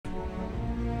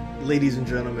Ladies and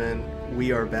gentlemen,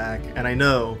 we are back, and I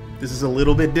know this is a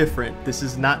little bit different. This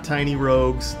is not Tiny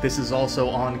Rogues, this is also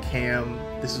on cam.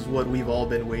 This is what we've all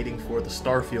been waiting for, the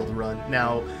Starfield run.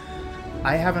 Now,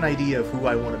 I have an idea of who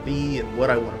I want to be and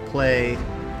what I want to play.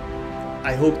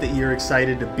 I hope that you're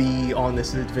excited to be on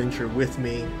this adventure with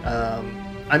me.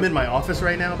 I'm in my office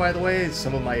right now, by the way. It's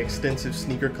some of my extensive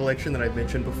sneaker collection that I've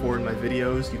mentioned before in my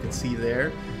videos. You can see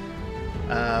there.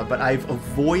 But I've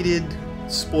avoided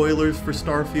spoilers for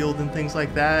Starfield and things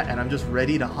like that, and I'm just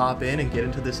ready to hop in and get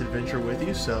into this adventure with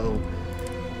you, so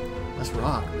let's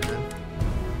rock, man.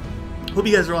 Hope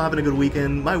you guys are all having a good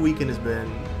weekend. My weekend has been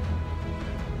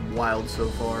wild so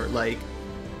far. Like,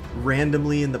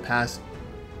 randomly in the past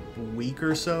week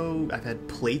or so, I've had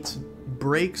plates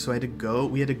break, so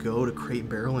we had to go to Crate and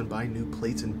Barrel and buy new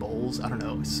plates and bowls. I don't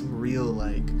know, it's some real,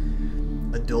 like,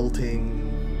 adulting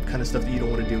kind of stuff that you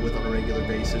don't want to deal with on a regular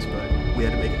basis, but we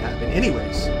had to make it happen.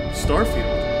 Anyways,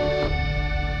 Starfield.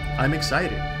 I'm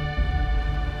excited.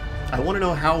 I want to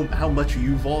know how much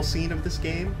you've all seen of this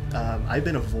game. I've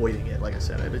been avoiding it, like I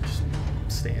said. I've been just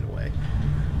staying away.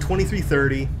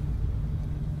 2330,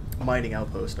 mining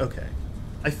outpost. Okay.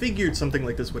 I figured something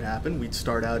like this would happen. We'd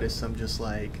start out as some just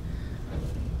like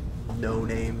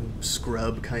no-name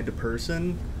scrub kind of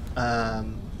person.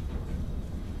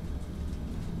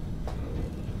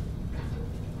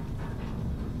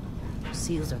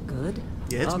 Seals are good.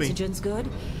 Yeah, it's me. Oxygen's good.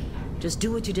 Just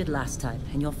do what you did last time,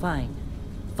 and you're fine.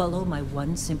 Follow my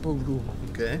one simple rule.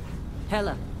 Okay.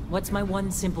 Hella, what's my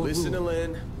one simple rule? Listen to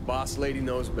Lynn. Boss lady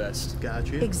knows best.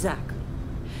 Gotcha. Exactly.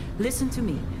 Listen to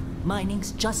me.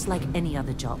 Mining's just like any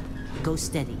other job. Go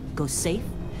steady, go safe,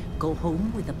 go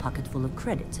home with a pocket full of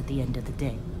credits at the end of the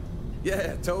day.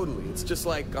 Yeah, totally. It's just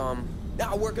like,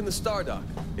 I work in the Star Dock.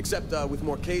 Except, with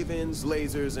more cave-ins,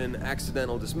 lasers, and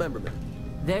accidental dismemberment.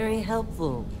 Very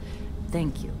helpful.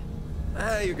 Thank you.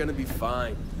 You're gonna be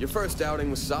fine. Your first outing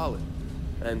was solid.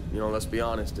 And, you know, let's be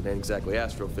honest, it ain't exactly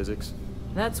astrophysics.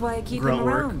 That's why I keep Grunt him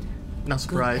work. around. Not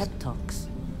surprised. Good pep talks.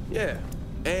 Yeah.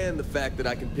 And the fact that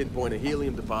I can pinpoint a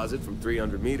helium deposit from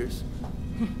 300 meters.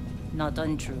 Not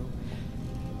untrue.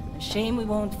 A shame we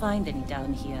won't find any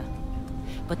down here.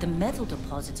 But the metal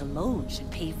deposits alone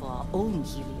should pay for our own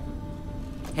helium.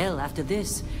 Hell, after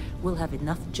this, we'll have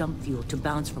enough jump fuel to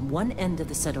bounce from one end of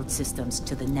the settled systems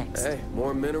to the next. Hey,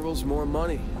 more minerals, more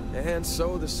money. And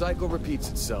so the cycle repeats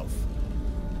itself.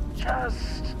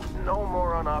 Just no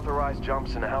more unauthorized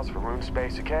jumps in the house for room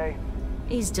space, okay?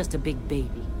 He's just a big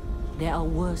baby. There are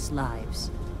worse lives.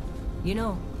 You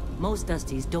know, most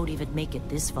Dusties don't even make it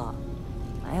this far.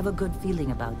 I have a good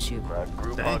feeling about you.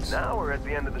 Group Thanks. hug now or at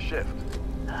the end of the shift?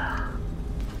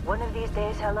 One of these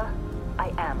days, Hella,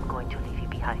 I am going to leave you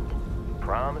behind.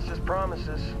 Promises,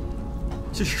 promises.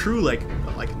 This is true, like,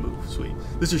 oh, I can move, sweet.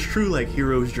 This is true, like,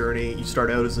 hero's journey. You start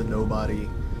out as a nobody.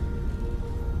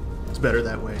 It's better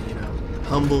that way, you know.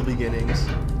 Humble beginnings.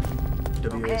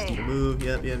 WASD to move,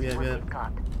 yep. What we've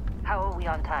got. How are we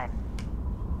on time?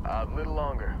 A little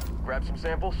longer. Grab some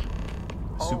samples?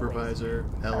 Supervisor,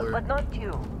 Heller. But not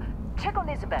you. Check on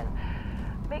Isabel.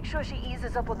 Make sure she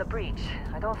eases up on the breach.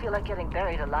 I don't feel like getting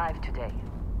buried alive today.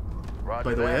 Roger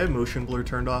By the way, I that. have motion blur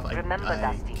turned off. Remember, I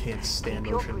Dusty, can't stand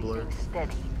keep your motion blur. breathing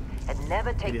steady, and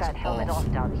never It take is that helmet off.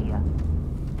 off down here.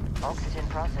 Oxygen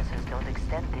processors don't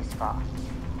extend this far.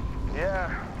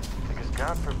 Yeah, because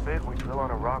God forbid we drill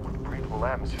on a rock with breathable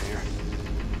atmosphere.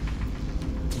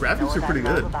 Graphics Know are what pretty I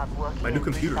love good. about working My new in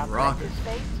computer's greased up rocking. rented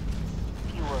space?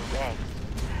 Fewer regs.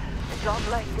 A job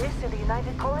like this in the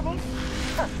United Colonies?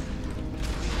 Huh.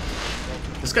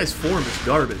 This guy's form is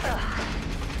garbage. Look at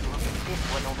this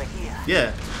one over here.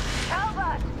 Yeah.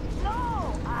 Calvert!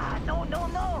 No!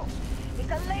 No.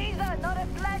 It's a laser, not a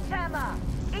sledgehammer.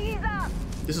 Ease up!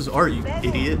 This is art, you Benny,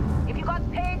 idiot. If you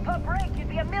got paid per break, you'd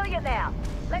be a millionaire.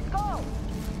 Let's go!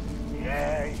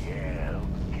 Yeah,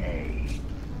 okay.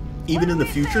 Even in the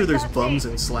What do we future, say, there's Dusty? bums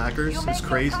and slackers. You It's make your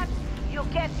crazy. cut, you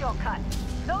get your cut.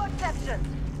 No exceptions.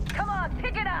 Come on,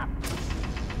 pick it up.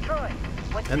 Troy,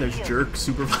 what's And the there's deal? jerk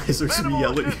supervisors who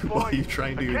yell at you while you're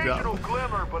trying to do your Occasional job.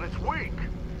 glimmer, but it's weak.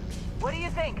 What do you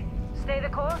think? Stay the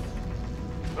course?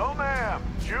 No, ma'am.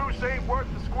 Juice ain't worth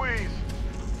the squeeze.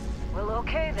 Well,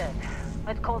 okay then.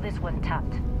 Let's call this one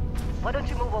tapped. Why don't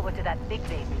you move over to that big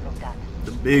vein we looked at?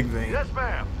 The big vein. Yes,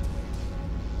 ma'am.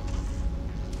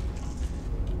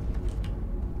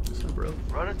 What's up, bro?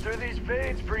 Running through these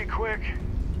veins pretty quick.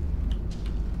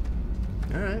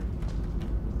 Alright.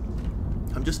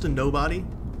 I'm just a nobody.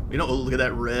 You know, oh, look at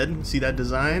that red. See that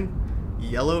design?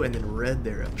 Yellow and then red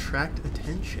there. Attract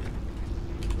attention.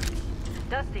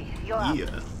 Dusty, you're up.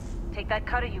 Yeah. Take that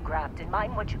cutter you grabbed and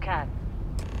mine what you can.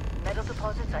 Metal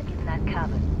deposits are in that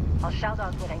cabin. I'll shout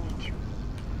out when I need you.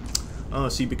 Oh,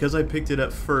 see, because I picked it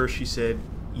up first, she said,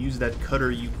 use that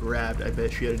cutter you grabbed. I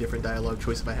bet she had a different dialogue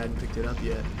choice if I hadn't picked it up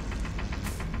yet.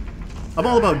 I'm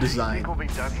all about design. Think we'll be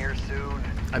done here soon.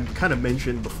 I've kind of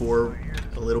mentioned before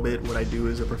a little bit what I do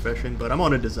as a profession, but I'm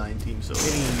on a design team, so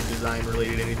any design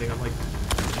related anything, I'm like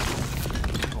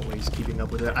always keeping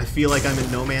up with it. I feel like I'm in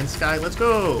No Man's Sky. Let's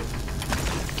go!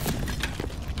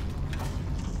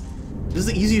 This is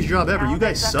the easiest job ever. You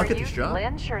guys suck at this job.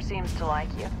 Lynn sure seems to like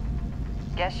you.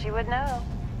 Guess she would know,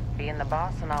 being the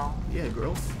boss and all. Yeah,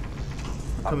 girl.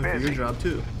 I'm coming for your job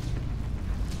too.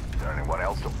 Is there anyone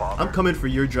else to bother? I'm coming for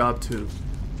your job too.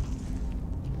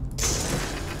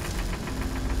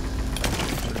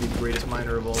 I'm gonna be the greatest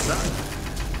miner of all time.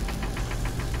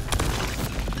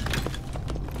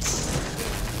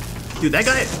 Dude, that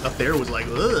guy up there was like,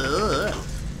 ugh.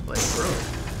 Like, bro,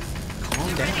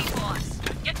 calm down.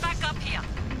 Get back up here.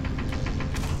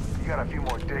 You got a few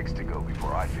more digs to go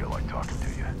before I feel like talking to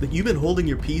you. But you've been holding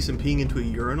your peace and peeing into a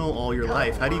urinal all your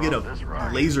life. How do you get a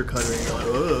laser cutter and you're like,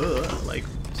 ugh? Like,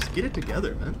 just get it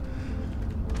together, man.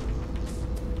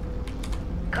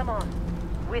 Come on,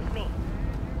 with me.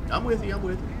 I'm with you, I'm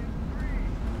with you.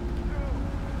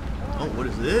 Oh, what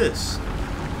is this?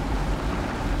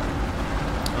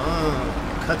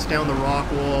 Oh, cuts down the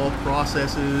rock wall,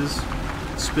 processes,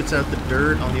 spits out the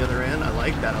dirt on the other end. I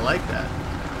like that, I like that.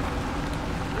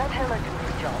 Let Hella do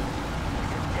his job.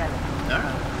 He's intelligent.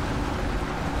 Alright.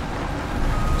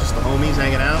 Just the homies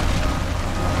hanging out.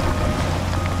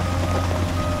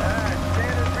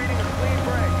 Santa's reading a clean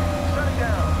break. Shut it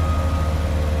down.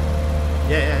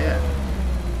 Yeah.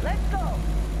 Let's go.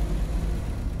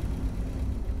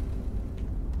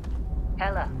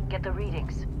 Hella, get the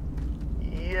readings.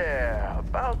 Yeah,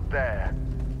 about that.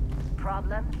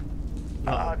 Problem?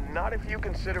 Not if you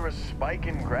consider a spike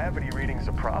in gravity readings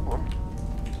a problem.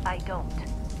 I don't.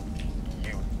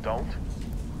 You don't?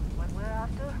 What we're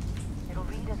after, it'll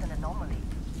read as an anomaly.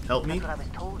 Help me. That's what I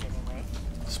was told anyway.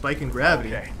 Spike in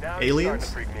gravity. Okay, now Aliens? you're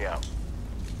starting to freak me out.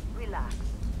 Relax.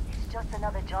 It's just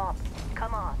another job.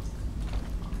 Come on.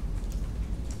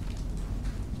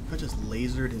 I just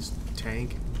lasered his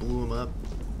tank, blew him up.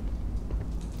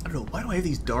 I don't know, why do I have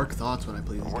these dark thoughts when I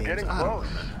play these We're games? getting I don't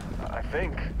close. know. I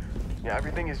think. Yeah,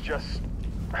 everything is just...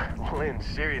 Lynn,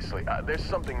 seriously, there's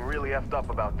something really effed up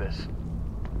about this.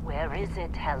 Where is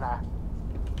it, Hella?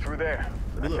 Through there,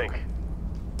 Let me I look. think.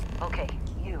 Okay,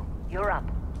 you're up.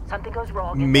 Something goes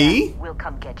wrong in Me? there, we'll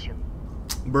come get you.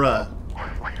 Bruh.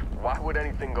 Why would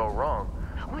anything go wrong?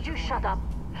 Would you shut up?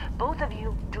 Both of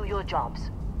you do your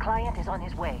jobs. Client is on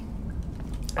his way.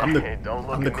 I'm the, Hey, don't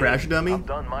look I'm the at me. crash dummy? I've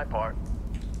done my part.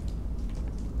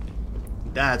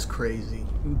 That's crazy.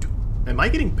 Am I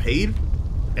getting paid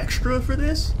extra for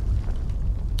this?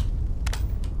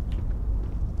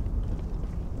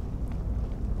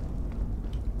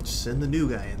 Just send the new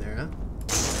guy in there, huh?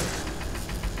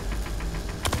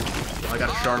 Well, I got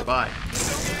a sharp eye.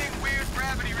 Still getting weird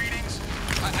gravity readings.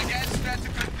 I guess that's a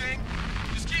good thing.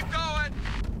 Just keep going.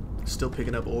 Still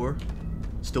picking up ore.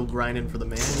 Still grinding for the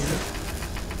man, you know?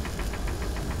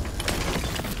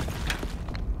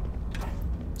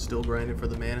 Still grinding for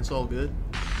the man, it's all good.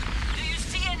 Do you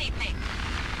see anything?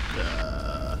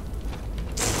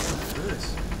 What's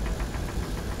this?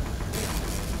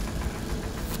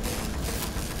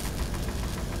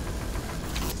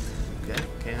 Okay,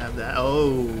 can't have that.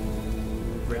 Oh,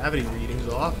 gravity readings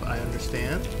off, I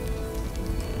understand.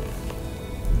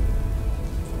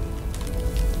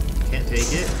 Can't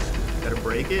take it. Gotta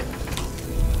break it.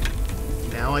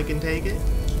 Now I can take it.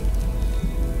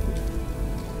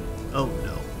 Oh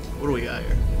no. What do we got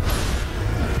here?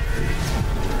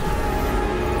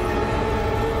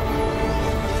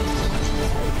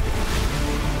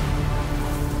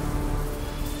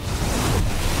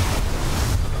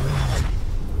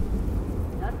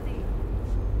 Dusty,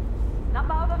 snap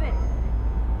out of it.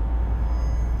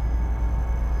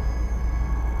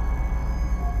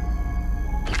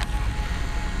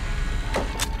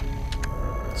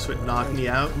 So it knocked me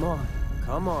out.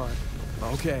 Come on.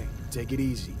 Okay, take it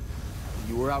easy.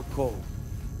 You were out cold.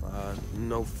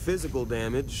 No physical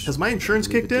damage. Has my insurance I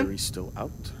believe kicked the in? jury's still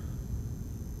out.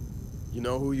 You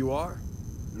know who you are?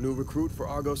 New recruit for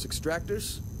Argos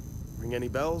Extractors? Ring any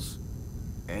bells?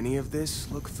 Any of this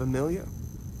look familiar?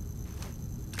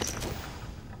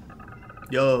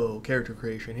 Yo, character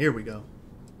creation. Here we go.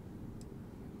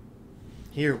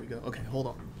 Here we go. Okay, hold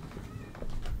on.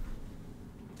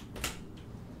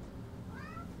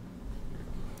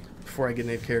 Before I get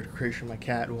into character creation, my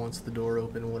cat wants the door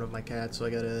open, one of my cats, so I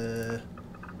gotta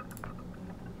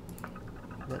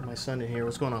let my son in here.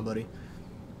 What's going on, buddy?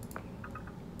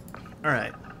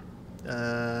 Alright.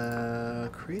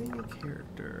 creating a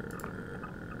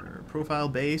character. Profile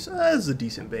base. This is a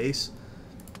decent base.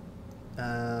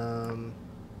 More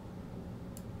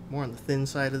on the thin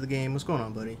side of the game. What's going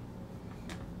on, buddy?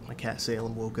 My cat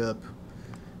Salem woke up,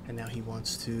 and now he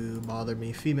wants to bother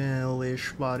me.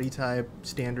 Female-ish body type,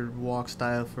 standard walk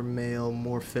style for male,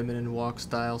 more feminine walk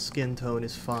style. Skin tone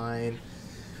is fine.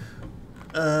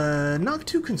 Not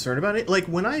too concerned about it. Like,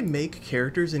 when I make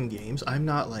characters in games, I'm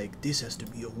not like, this has to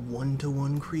be a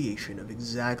one-to-one creation of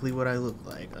exactly what I look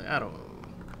like. I don't know.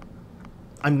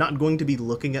 I'm not going to be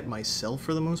looking at myself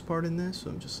for the most part in this, so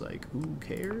I'm just like, who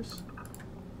cares?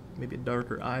 Maybe a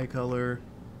darker eye color.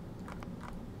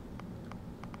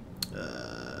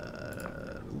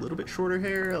 A little bit shorter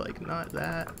hair, like not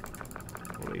that.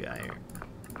 What do we got here?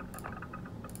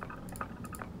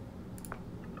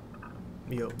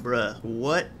 Yo, bruh,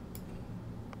 what?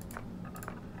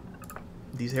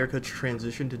 These haircuts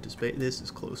transition to display. This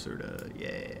is closer to,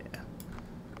 yeah.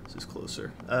 This is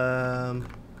closer.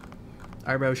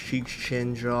 Eyebrows, cheeks,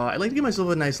 chin, jaw. I'd like to give myself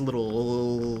a nice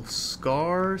little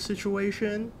scar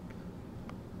situation.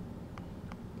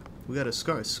 We got a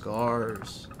scar.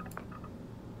 Scars.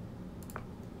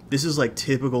 This is like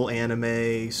typical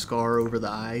anime scar over the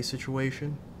eye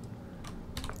situation.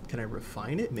 Can I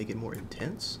refine it? Make it more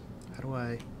intense? How do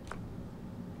I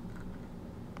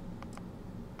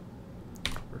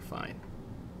refine?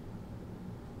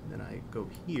 And then I go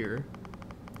here.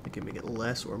 I can make it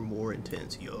less or more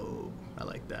intense. Yo, I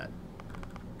like that.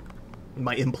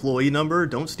 My employee number.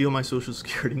 Don't steal my social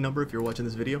security number if you're watching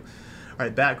this video.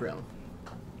 Alright, background.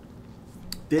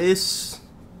 This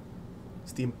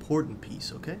is the important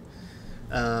piece, okay?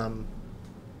 The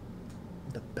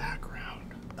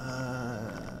background.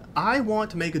 I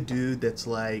want to make a dude that's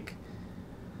like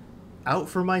out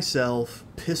for myself,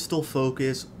 pistol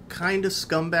focus, kind of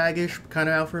scumbagish, kind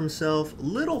of out for himself,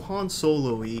 little Han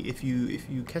Solo-y, if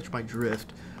you catch my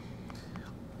drift.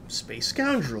 Space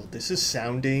scoundrel. This is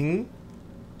sounding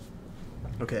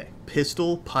okay.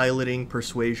 Pistol piloting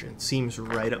persuasion seems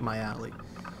right up my alley.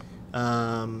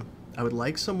 I would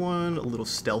like someone a little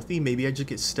stealthy. Maybe I just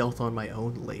get stealth on my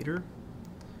own later.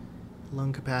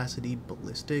 Lung capacity,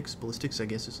 ballistics. Ballistics, I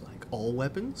guess, is like all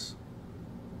weapons.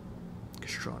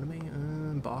 Gastronomy,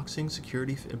 boxing,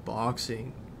 security,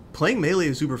 boxing. Playing melee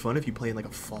is super fun if you play in like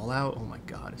a Fallout. Oh my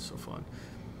god, it's so fun.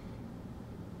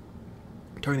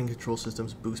 Targeting control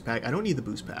systems, boost pack. I don't need the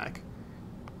boost pack.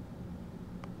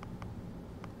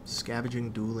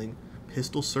 Scavenging, dueling.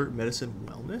 Pistol, cert, medicine,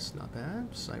 wellness. Not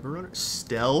bad. Cyber runner.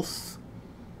 Stealth.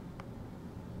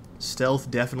 Stealth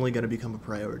definitely going to become a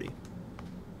priority.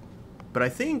 But I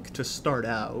think to start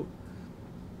out,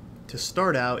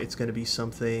 it's going to be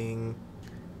something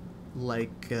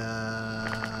like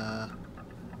a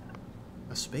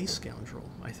space scoundrel.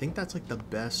 I think that's like the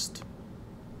best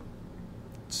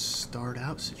start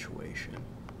out situation.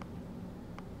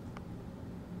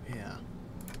 Yeah.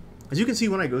 As you can see,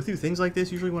 when I go through things like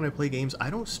this, usually when I play games, I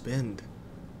don't spend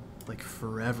like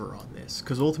forever on this,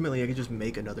 because ultimately I can just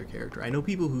make another character. I know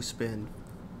people who spend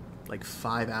like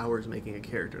 5 hours making a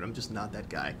character, and I'm just not that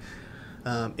guy.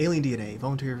 Alien DNA.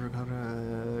 Volunteer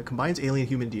combines alien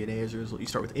human DNA as a result. You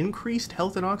start with increased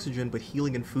health and oxygen, but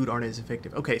healing and food aren't as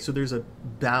effective. Okay, so there's a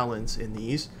balance in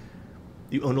these.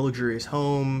 You own a luxurious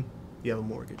home. You have a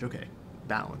mortgage. Okay,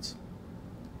 balance.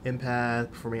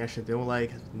 Empath, performing actions they don't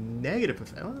like, negative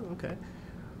effect. Oh, okay.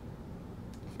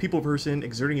 People person,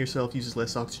 exerting yourself uses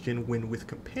less oxygen when with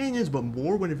companions, but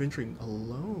more when adventuring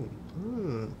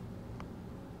alone.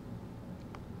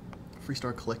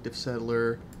 Freestar collective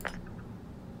settler.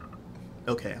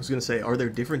 Okay, I was gonna say, are there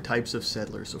different types of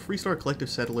settlers? So Freestar collective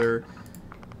settler,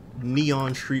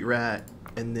 neon street rat,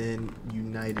 and then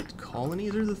United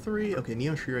Colonies are the three. Okay,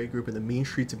 Neon Street Rat Group and the Mean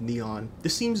Streets of Neon.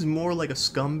 This seems more like a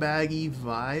scumbaggy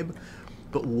vibe,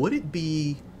 but would it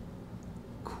be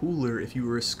cooler if you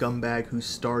were a scumbag who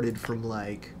started from,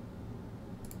 like,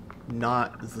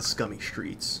 not the scummy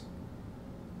streets?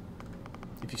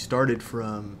 If you started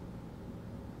from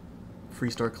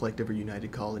Freestar Collective or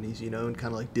United Colonies, you know, and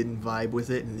kind of like didn't vibe with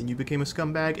it, and then you became a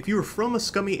scumbag. If you were from a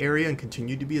scummy area and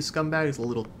continued to be a scumbag, it's a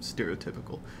little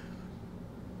stereotypical.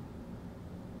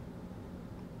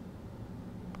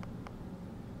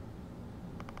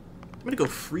 I'm gonna go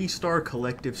Freestar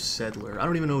Collective Settler. I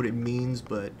don't even know what it means,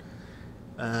 but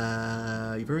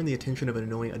you've earned the attention of an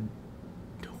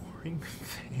adoring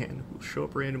fan who will show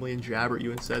up randomly and jabber at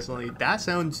you incessantly. That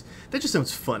just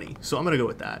sounds funny, so I'm gonna go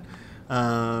with that.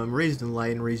 Raised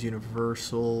Enlightened, Raised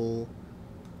Universal.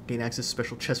 Gain access to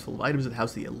special chest full of items at the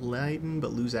House of the Enlightened,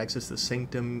 but lose access to the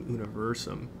Sanctum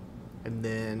Universum. And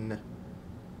then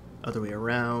other way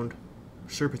around.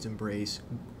 Serpent's Embrace.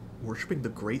 Worshipping the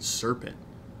Great Serpent.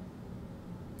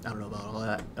 I don't know about all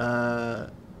that.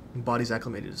 Body's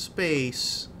acclimated to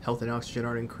space. Health and oxygen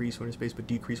are increased when in space, but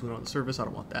decrease when on the surface. I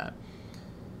don't want that.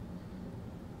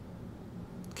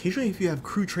 Occasionally, if you have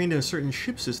crew trained in a certain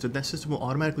ship system, that system will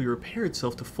automatically repair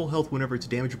itself to full health whenever it's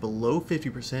damaged below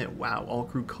 50%. Wow, all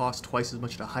crew cost twice as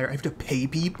much at a higher. I have to pay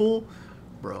people?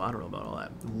 Bro, I don't know about all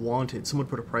that. Wanted. Someone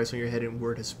put a price on your head and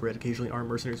word has spread. Occasionally, armed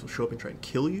mercenaries will show up and try and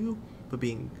kill you, but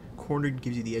being cornered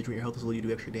gives you the edge when your health is low, you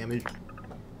do extra damage.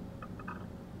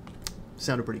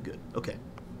 Sounded pretty good. Okay.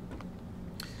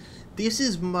 This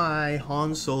is my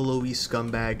Han Solo-y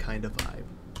scumbag kind of vibe.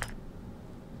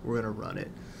 We're gonna run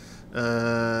it.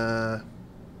 We're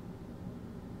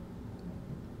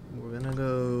gonna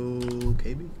go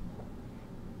KB.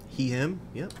 He, him.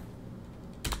 Yep.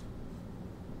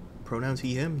 Pronouns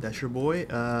he, him. That's your boy.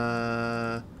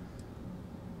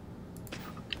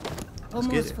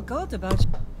 Almost forgot about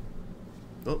you.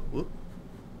 Oh, whoop.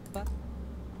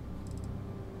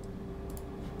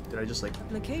 Did I just like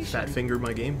fat finger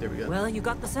my game? There we go. Well, you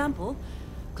got the sample.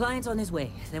 Client's on his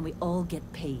way. Then we all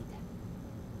get paid.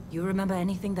 You remember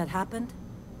anything that happened?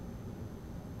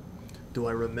 Do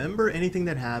I remember anything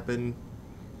that happened?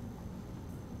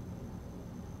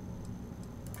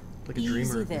 Like a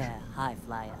dreamer. Easy there, high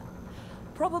flyer.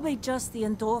 Probably just the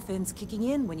endorphins kicking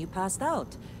in when you passed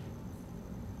out.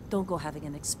 Don't go having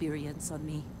an experience on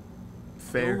me.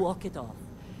 Fair. Go walk it off.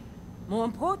 More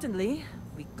importantly,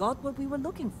 we got what we were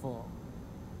looking for.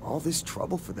 All this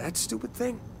trouble for that stupid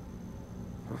thing?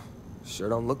 Huh. Sure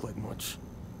don't look like much.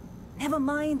 Never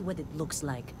mind what it looks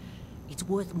like. It's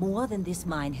worth more than this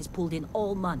mine has pulled in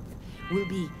all month. We'll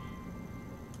be...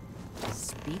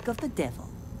 Speak of the devil.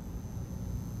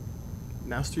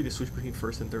 Mouse 3 to switch between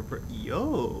first and third person.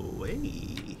 Yo,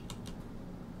 hey.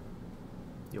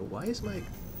 Yo, why is my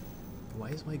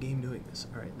game doing this?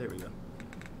 Alright, there we go.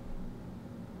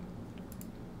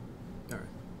 Alright.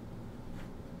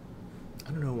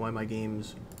 I don't know why my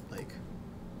game's, like,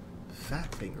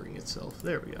 fat fingering itself.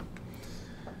 There we go.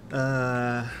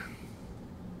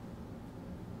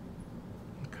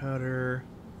 Cutter.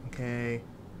 Okay.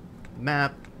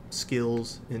 Map,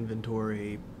 skills,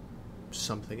 inventory,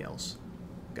 something else.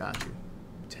 Got you.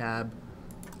 Tab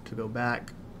to go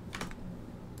back.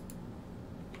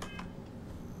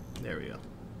 There we go.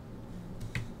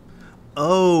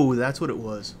 Oh, that's what it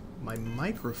was. My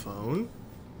microphone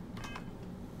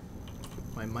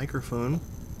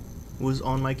was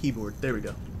on my keyboard. There we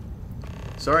go.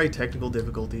 Sorry, technical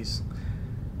difficulties.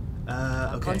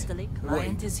 Okay. Constellate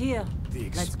client is here. The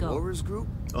Let's go. Explorers group?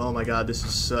 Oh my god, this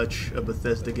is such a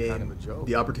Bethesda game.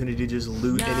 The opportunity to just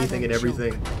loot anything and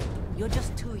everything. You're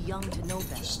just too young to know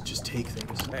better. Just take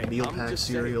things. Hey, Meal I'm pack, just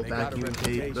cereal, saying, they got a vacuum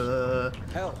tape, reputation.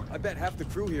 Hell, I bet half the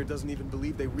crew here doesn't even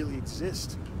believe they really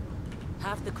exist.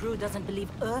 Half the crew doesn't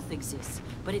believe Earth exists,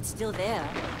 but it's still there.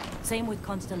 Same with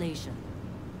Constellation.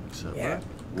 So,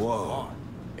 Whoa.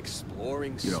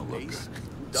 Exploring You don't look space? good.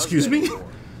 Who does Excuse that me? anymore?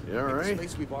 You all Like, the right?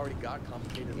 space we've already got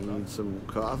complicated You enough. need some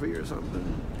coffee or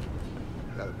something?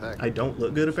 Got a pack. I don't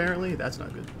look good apparently? That's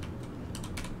not good.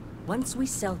 Once we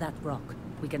sell that rock,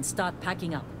 we can start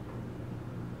packing up.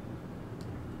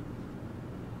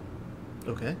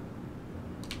 Okay.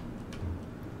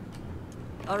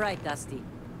 All right, Dusty.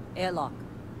 Airlock.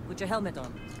 Put your helmet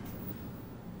on.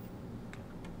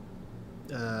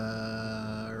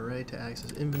 Right to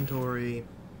access inventory.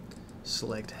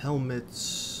 Select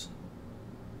helmets.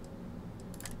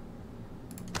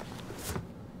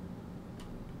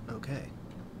 Okay.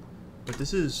 But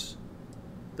this is...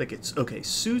 like it's... okay,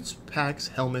 suits, packs,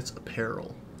 helmets,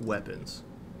 apparel, weapons.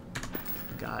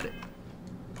 Got it.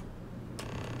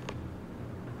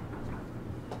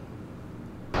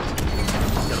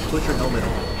 Gotta put your helmet on.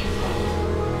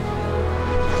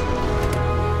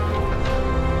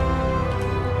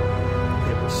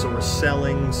 Okay, so we're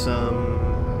selling some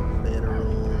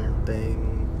mineral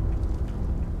thing.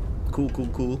 Cool, cool,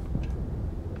 cool.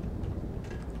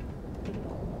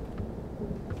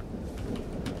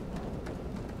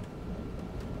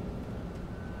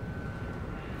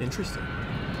 Interesting.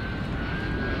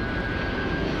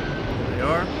 There they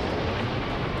are.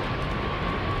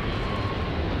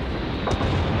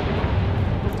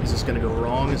 Is this gonna go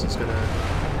wrong? Is this gonna...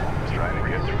 Trying to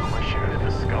get through my share to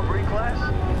Discovery class?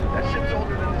 That ship's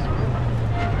older than this room.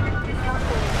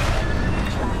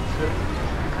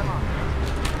 Come on.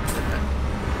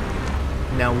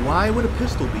 Now, why would a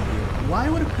pistol be here? Why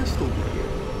would a pistol be here?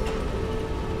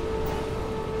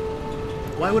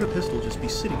 Why would a pistol just be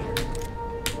sitting here?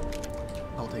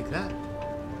 I'll take that.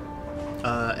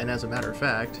 And as a matter of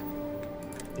fact,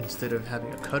 instead of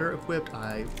having a cutter equipped,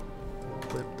 I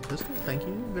equipped the pistol. Thank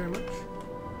you very much.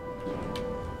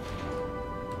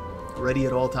 Ready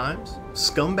at all times?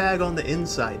 Scumbag on the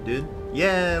inside, dude.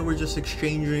 Yeah, we're just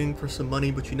exchanging for some money,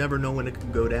 but you never know when it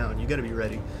could go down. You gotta be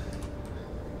ready.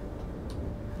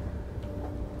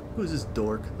 Who's this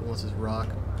dork that wants his rock?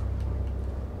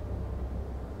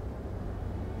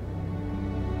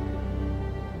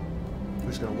 We're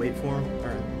just gonna wait for him?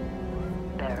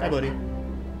 Alright. Hi, buddy.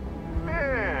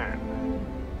 Man.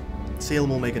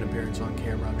 Salem will make an appearance on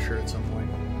camera, I'm sure, at some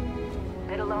point.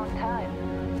 Been a long time.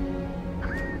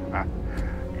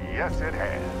 Yes, it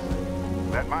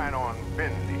has. That mine on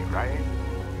Bandit, right?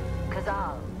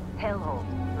 Kazal, hellhole,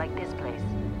 like this place.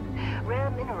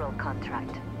 Rare mineral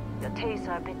contract. Your tastes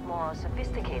are a bit more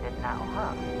sophisticated now,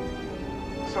 huh?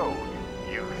 So,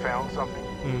 you found something?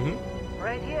 Mm-hmm.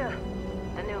 Right here.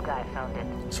 The new guy found it.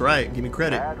 That's right. Give me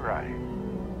credit. That's right.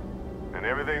 And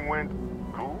everything went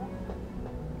cool?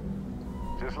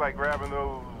 Just like grabbing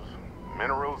those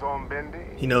minerals on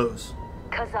Bandit? He knows.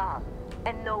 Kazal.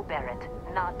 And no, Barrett.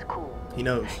 Not cool. He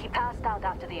knows. He passed out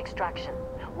after the extraction.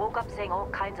 Woke up saying all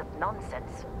kinds of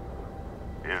nonsense.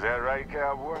 Is that right,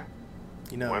 cowboy?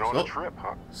 He knows. Went on a trip,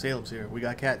 huh? Salem's here. We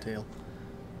got cattail.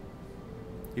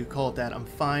 You could call it that. I'm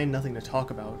fine. Nothing to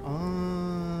talk about.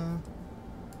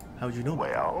 How would you know about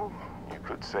that? Well, you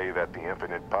could say that the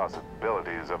infinite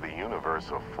possibilities of the universe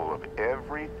are full of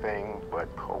everything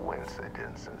but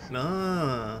coincidences.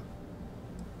 Nah.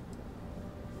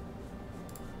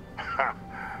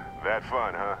 That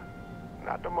fun, huh?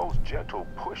 Not the most gentle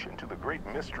push into the great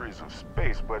mysteries of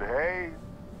space, but hey,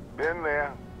 been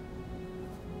there.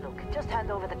 Look, just hand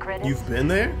over the credits. You've been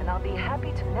there? And I'll be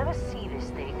happy to never see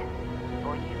this thing.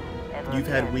 Or you ever You've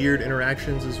had again. weird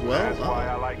interactions as well? That's why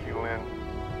I like you, Lynn.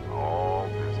 All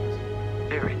business.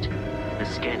 Barrett, the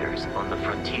scanners on the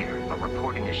frontier are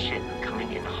reporting a ship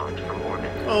coming in hot from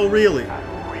orbit. Oh, really? I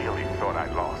really thought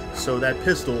I'd lost it. So that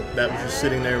pistol that was just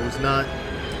sitting there was not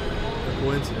a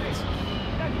coincidence.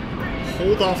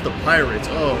 Hold off the pirates.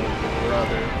 Oh,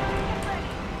 brother.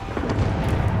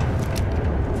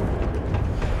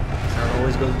 That's how it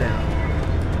always goes down.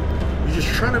 You're just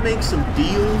trying to make some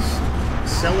deals,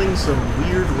 selling some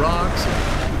weird rocks,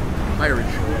 and pirate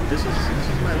shit. This is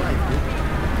my life, dude.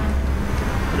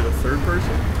 Bit of a third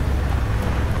person.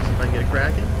 See if I can get it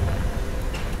cracking.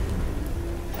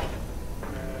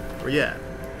 Where you at?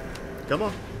 Come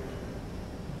on.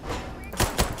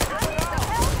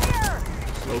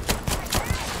 Smoke.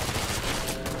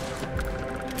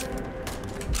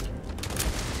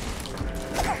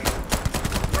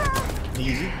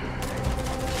 Easy.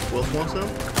 Wolf wants some?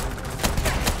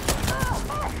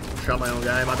 Shot my own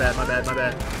guy. My bad, my bad, my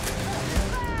bad.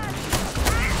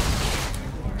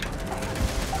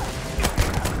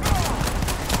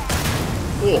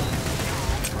 Oh.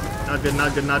 Not good,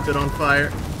 not good, not good. On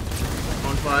fire.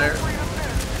 On fire.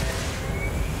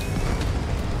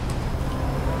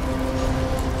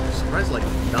 Surprised, like,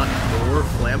 not more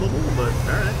flammable, but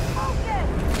alright.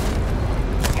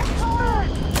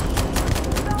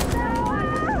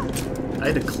 I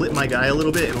had to clip my guy a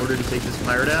little bit in order to take this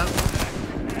pirate out.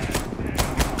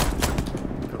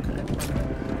 Okay.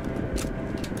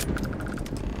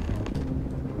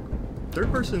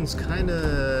 Third person's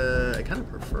I kinda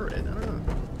prefer it. I don't know.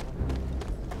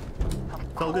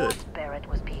 Felt good. Barrett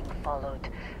was being followed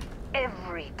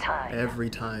every time.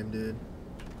 Every time, dude.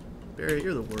 Barrett,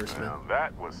 you're the worst, man. Now,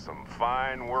 that was some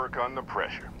fine work under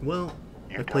pressure. Well,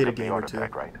 I You played a dug up the game or two.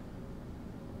 artifact, right?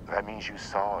 That means you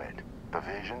saw it. The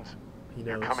visions. He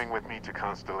You're knows. coming with me to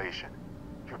Constellation.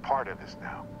 You're part of this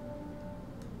now.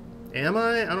 Am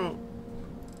I? I don't...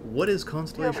 What is You ever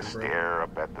Constellation, bro? stare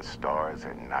up at the stars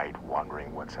at night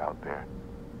wondering what's out there?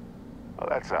 Well,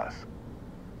 that's us.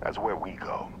 That's where we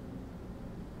go.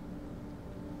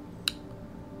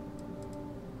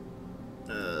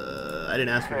 I didn't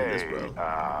ask for any of this, Hey, bro.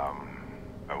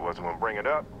 I wasn't gonna bring it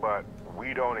up, but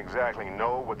we don't exactly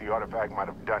know what the artifact might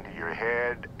have done to your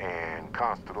head, and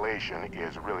Constellation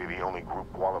is really the only group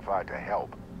qualified to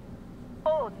help.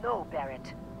 Oh, no,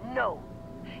 Barrett. No.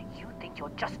 You think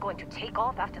you're just going to take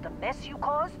off after the mess you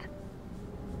caused?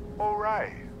 All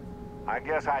right. I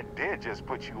guess I did just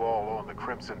put you all on the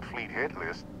Crimson Fleet hit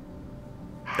list.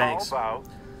 Thanks. How about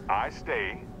I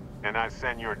stay and I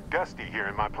send your Dusty here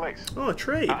in my place? Oh, a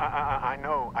trade. I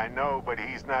know, but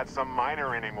he's not some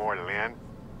miner anymore, Lynn.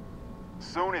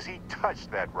 Soon as he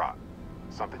touched that rock,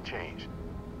 something changed.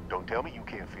 Don't tell me you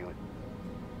can't feel it.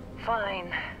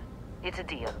 Fine. It's a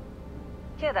deal.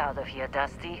 Get out of here,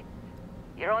 Dusty.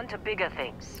 You're on to bigger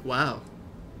things. Wow.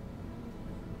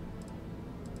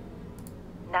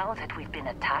 Now that we've been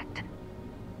attacked,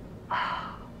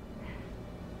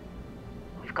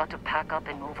 we've got to pack up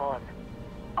and move on.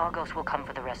 Argos will come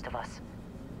for the rest of us.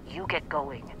 You get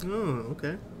going. Oh,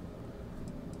 okay.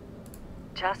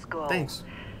 Just go. Thanks.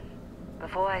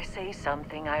 Before I say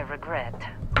something I regret.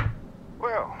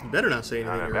 Well, You better not say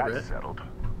now anything you that regret. that's settled.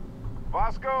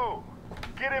 Vasco,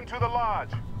 get him to the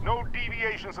lodge. No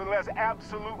deviations unless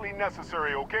absolutely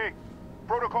necessary, okay?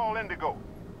 Protocol Indigo.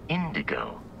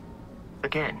 Indigo.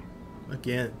 Again.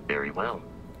 Again. Very well.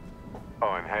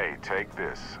 Oh, and hey, take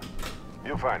this.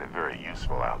 You'll find it very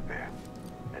useful out there.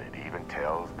 And it even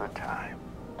tells the time.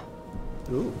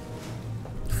 Ooh.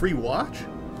 Free watch?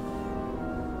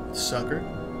 Sucker.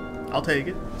 I'll take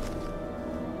it.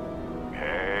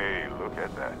 Hey, look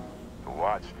at that. The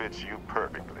watch fits you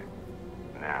perfectly.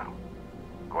 Now,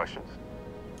 questions?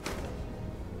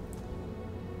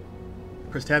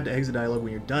 Press tab to exit dialogue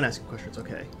when you're done asking questions.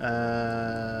 Okay.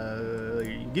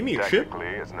 Give me your ship. Technically,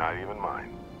 it's not even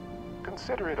mine.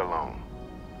 Consider it a loan.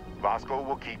 Vasco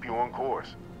will keep you on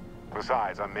course.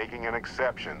 Besides, I'm making an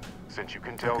exception since you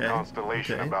can tell Okay,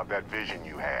 Constellation okay. about that vision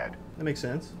you had. That makes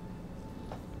sense.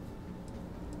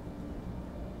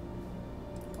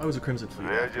 Why was a Crimson Fleet?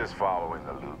 They're just following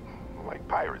the loot, like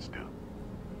pirates do.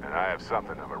 And I have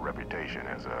something of a reputation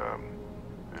as a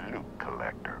loot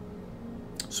collector.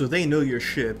 So they know your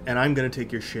ship, and I'm gonna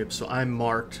take your ship, so I'm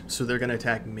marked, so they're gonna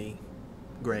attack me.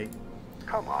 Great.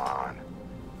 Come on.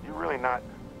 You really not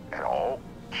at all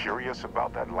curious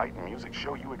about that light and music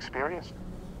show you experienced?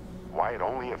 Why it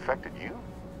only affected you?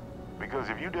 Because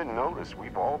if you didn't notice,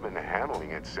 we've all been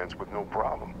handling it since with no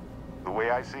problem. The way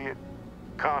I see it,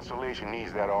 Constellation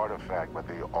needs that artifact, but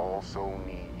they also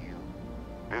need you.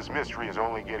 This mystery is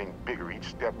only getting bigger each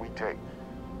step we take.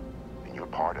 And you're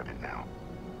part of it now.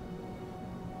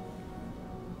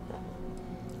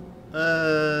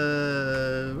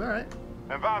 Alright.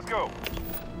 And Vasco,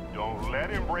 don't let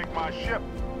him break my ship.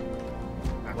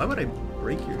 Why would I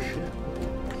break your ship?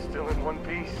 Still in one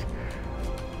piece.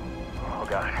 Oh,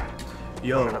 God. I'm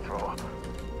Yo, gonna throw up.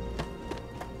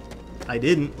 I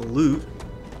didn't loot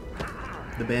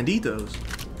the banditos.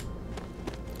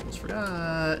 Almost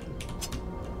forgot.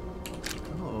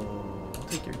 Oh, I'll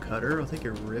take your cutter. I'll take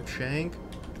your rip shank.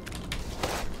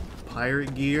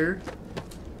 Pirate gear.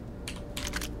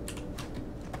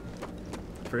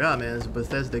 Forgot, man. It's a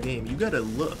Bethesda game. You gotta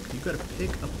look. You gotta pick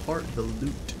apart the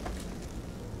loot.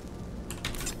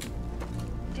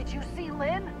 Did you see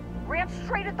Lynn? Ran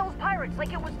straight at those pirates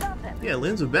like it was nothing. Yeah,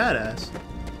 Lynn's a badass.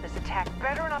 This attack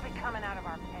better not be coming out of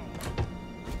our pay.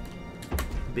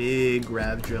 Big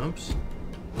grab jumps.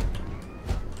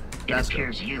 It Vasco.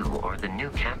 appears you are the new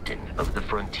captain of the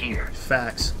Frontier.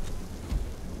 Facts.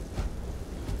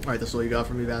 Alright, that's all you got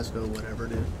for me, Vasco. Whatever,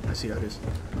 dude. I see how it is.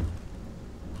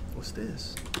 What's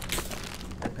this?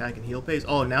 Pack and heal paste.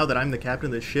 Oh, now that I'm the captain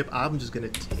of the ship, I'm just gonna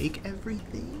take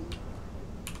everything.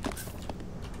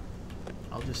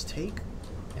 I'll just take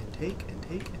and take and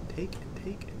take and take and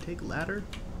take and take ladder.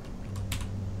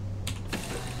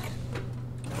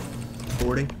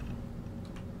 Boarding.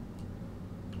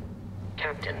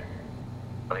 Captain,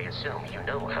 I assume you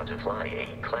know how to fly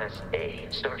a Class A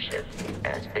starship.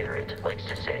 As Barrett likes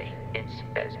to say, it's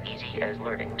as easy as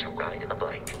learning to ride a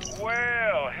bike.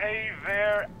 Well, hey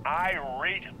there,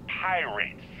 irate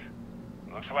pirates.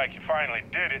 Looks like you finally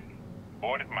did it.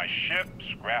 Boarded my ship,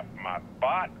 scrapped my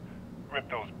bot,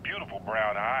 ripped those beautiful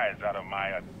brown eyes out of my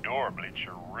adorably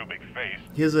cherubic face.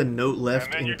 He has a note And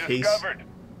left then in you case discovered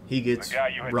he the gets guy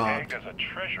you had robbed. tagged as a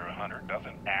treasure hunter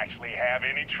doesn't actually have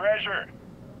any treasure.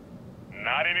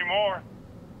 Not anymore.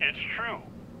 It's true.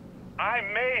 I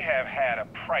may have had a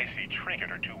pricey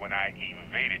trinket or two when I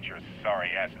evaded your sorry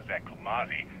asses at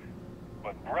Kumazi,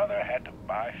 but brother had to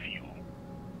buy fuel.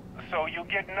 So you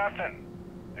get nothing,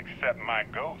 except my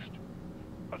ghost.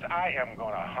 Because I am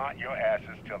gonna haunt your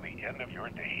asses till the end of your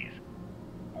days.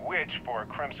 Which, for a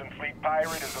Crimson Fleet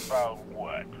pirate, is about,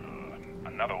 what,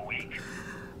 another week?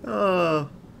 Oh,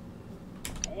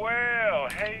 Well,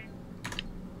 hey...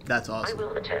 that's I awesome.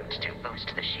 will attempt to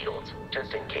boost the shields,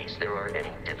 just in case there are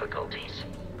any difficulties.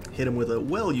 Hit him with a,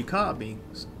 well, you caught me.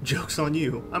 Joke's on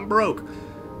you. I'm broke.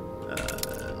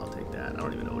 I'll take that. I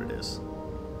don't even know what it is.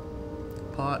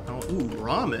 Pot. Oh, ooh,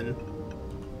 ramen.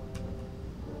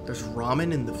 There's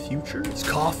ramen in the future? It's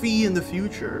coffee in the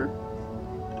future.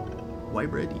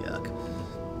 White bread, yuck.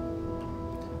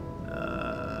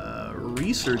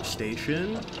 Research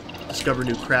station. Discover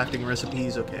new crafting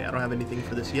recipes. Okay, I don't have anything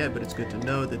for this yet, but it's good to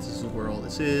know that this is where all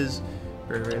this is.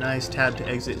 Very, very nice. Tab to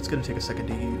exit. It's going to take a second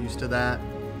to get used to that.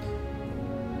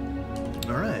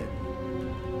 Alright.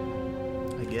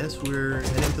 I guess we're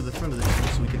heading to the front of the ship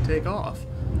so we can take off.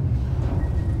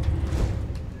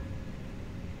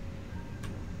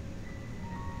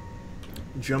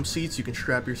 Jump seats, you can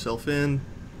strap yourself in.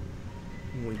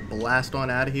 We blast on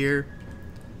out of here.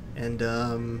 And,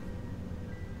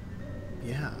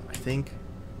 yeah, I think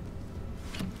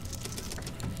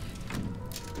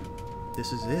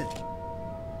this is it.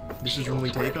 This is when we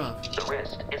take off. The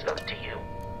rest is up to you.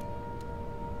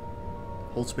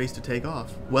 Hold space to take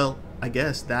off. Well, I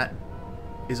guess that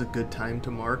is a good time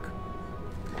to mark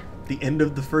the end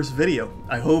of the first video.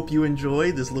 I hope you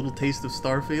enjoyed this little taste of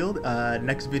Starfield.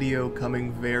 Next video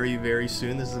coming very, very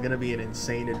soon. This is going to be an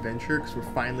insane adventure because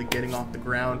we're finally getting off the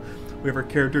ground. We have our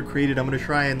character created. I'm going to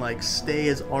try and like stay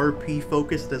as RP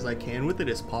focused as I can with it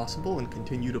as possible and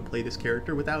continue to play this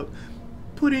character without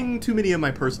putting too many of my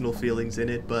personal feelings in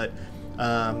it, but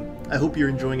I hope you're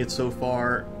enjoying it so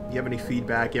far. If you have any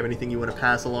feedback, you have anything you want to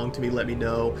pass along to me, let me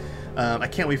know. I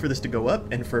can't wait for this to go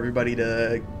up and for everybody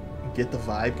to get the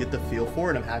vibe, get the feel for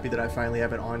it. I'm happy that I finally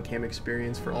have an on-cam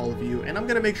experience for all of you, and I'm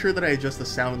going to make sure that I adjust the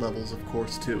sound levels, of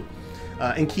course, too,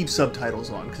 and keep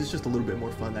subtitles on, because it's just a little bit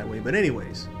more fun that way. But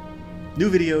anyways, new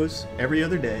videos every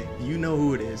other day. You know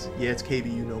who it is. Yeah, it's KB,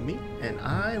 you know me, and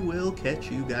I will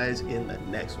catch you guys in the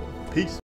next one. Peace.